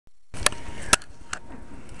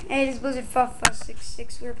Hey, this is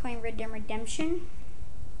Blizzard5566. We're playing Red Dead Redemption.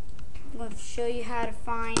 I'm going to show you how to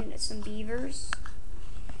find some beavers.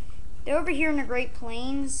 They're over here in the Great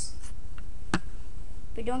Plains.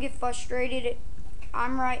 But don't get frustrated.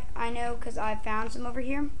 I'm right, I know, because I found some over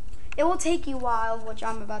here. It will take you a while, which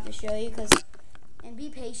I'm about to show you. And be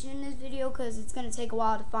patient in this video, because it's going to take a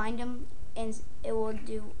while to find them. And it will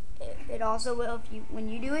do. It also will, when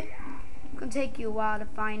you do it, it's going to take you a while to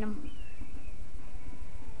find them.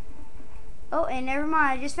 Oh, and never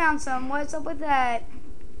mind. I just found some. What's up with that?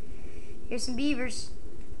 Here's some beavers.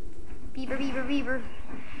 Beaver, beaver, beaver.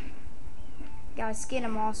 Gotta skin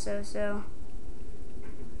them also, so.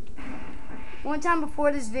 One time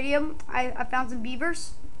before this video, I found some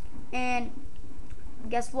beavers. And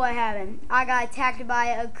guess what happened? I got attacked by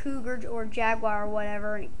a cougar or jaguar or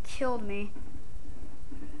whatever, and it killed me.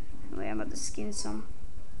 Wait, I'm about to skin some.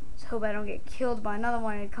 Just hope I don't get killed by another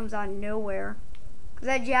one and it comes out of nowhere.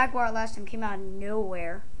 Because that jaguar last time came out of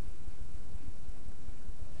nowhere.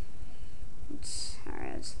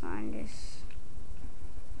 Alright, let's find this.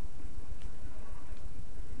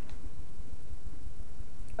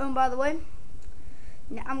 Oh, and by the way,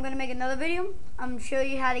 now I'm going to make another video. I'm going to show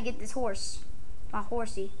you how to get this horse. My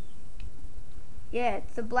horsey. Yeah,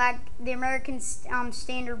 it's the American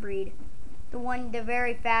standard breed. The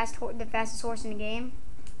very fast, the fastest horse in the game.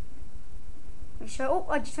 Oh,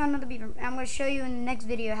 I just found another beaver. I'm going to show you in the next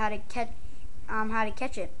video how to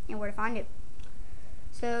catch it and where to find it.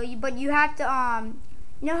 So, but you have to,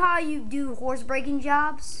 you know how you do horse breaking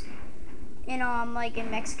jobs in like in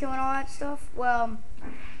Mexico and all that stuff? Well,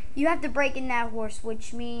 you have to break in that horse,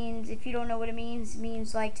 which means, if you don't know what it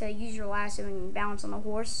means like to use your lasso and balance on the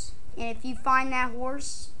horse. And if you find that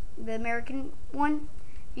horse, the American one,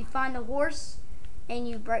 if you find the horse and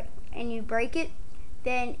you break it,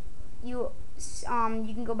 then you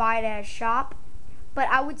can go buy it at a shop. But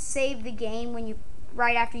I would save the game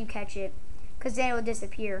right after you catch it, because then it will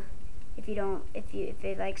disappear if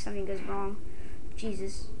it like something goes wrong.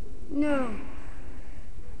 Jesus, no.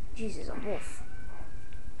 Jesus, a wolf.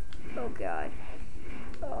 Oh God.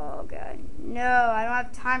 Oh God. No, I don't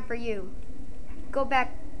have time for you. Go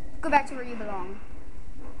back to where you belong.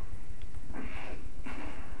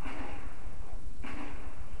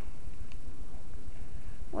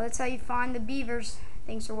 Well, that's how you find the beavers.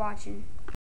 Thanks for watching.